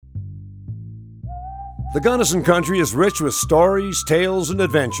The Gunnison country is rich with stories, tales, and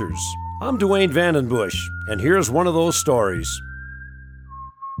adventures. I'm Dwayne Vandenbush, and here's one of those stories.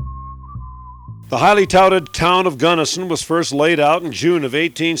 The highly touted town of Gunnison was first laid out in June of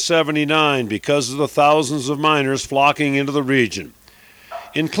 1879 because of the thousands of miners flocking into the region.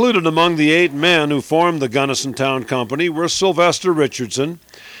 Included among the 8 men who formed the Gunnison Town Company were Sylvester Richardson,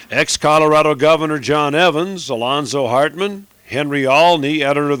 ex-Colorado Governor John Evans, Alonzo Hartman, Henry Alney,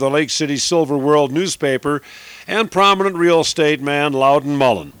 editor of the Lake City Silver World newspaper, and prominent real estate man Loudon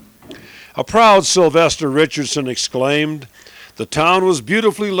Mullen. A proud Sylvester Richardson exclaimed, "The town was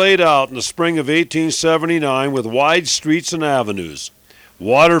beautifully laid out in the spring of 1879 with wide streets and avenues.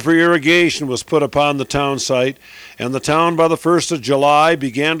 Water for irrigation was put upon the town site, and the town by the 1st of July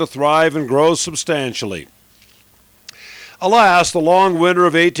began to thrive and grow substantially." Alas, the long winter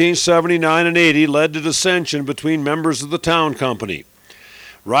of 1879 and 80 led to dissension between members of the town company.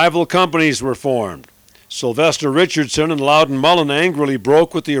 Rival companies were formed. Sylvester Richardson and Loudon Mullen angrily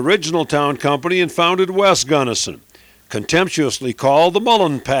broke with the original town company and founded West Gunnison, contemptuously called the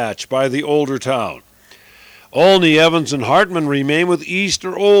Mullen Patch by the older town. Olney, Evans, and Hartman remain with East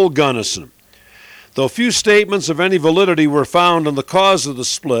or Old Gunnison. Though few statements of any validity were found on the cause of the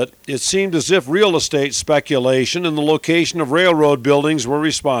split, it seemed as if real estate speculation and the location of railroad buildings were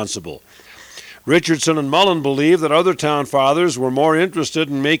responsible. Richardson and Mullen believed that other town fathers were more interested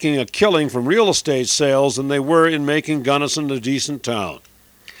in making a killing from real estate sales than they were in making Gunnison a decent town.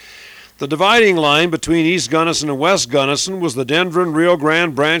 The dividing line between East Gunnison and West Gunnison was the Denver and Rio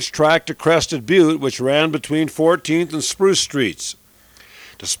Grande branch tract to Crested Butte, which ran between 14th and Spruce Streets.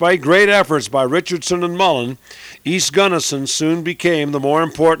 Despite great efforts by Richardson and Mullen, East Gunnison soon became the more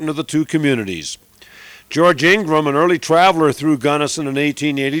important of the two communities. George Ingram, an early traveler through Gunnison in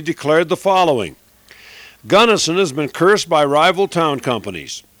 1880, declared the following: "Gunnison has been cursed by rival town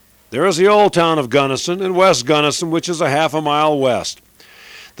companies. There is the old town of Gunnison and West Gunnison, which is a half a mile west.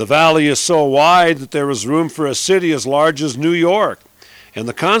 The valley is so wide that there is room for a city as large as New York, and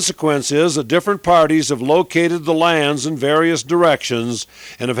the consequence is that different parties have located the lands in various directions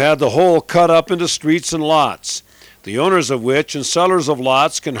and have had the whole cut up into streets and lots, the owners of which and sellers of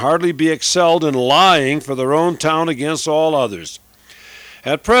lots can hardly be excelled in lying for their own town against all others.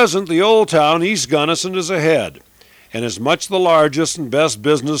 At present, the old town, East Gunnison, is ahead, and is much the largest and best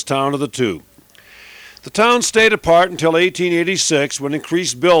business town of the two. The town stayed apart until 1886, when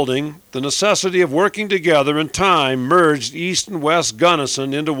increased building, the necessity of working together, and time merged East and West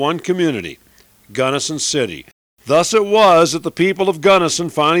Gunnison into one community, Gunnison City. Thus it was that the people of Gunnison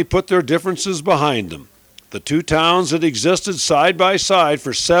finally put their differences behind them. The two towns had existed side by side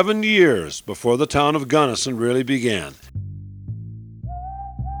for 7 years before the town of Gunnison really began.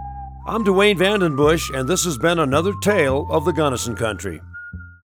 I'm Dwayne Vandenbush, and this has been another tale of the Gunnison country.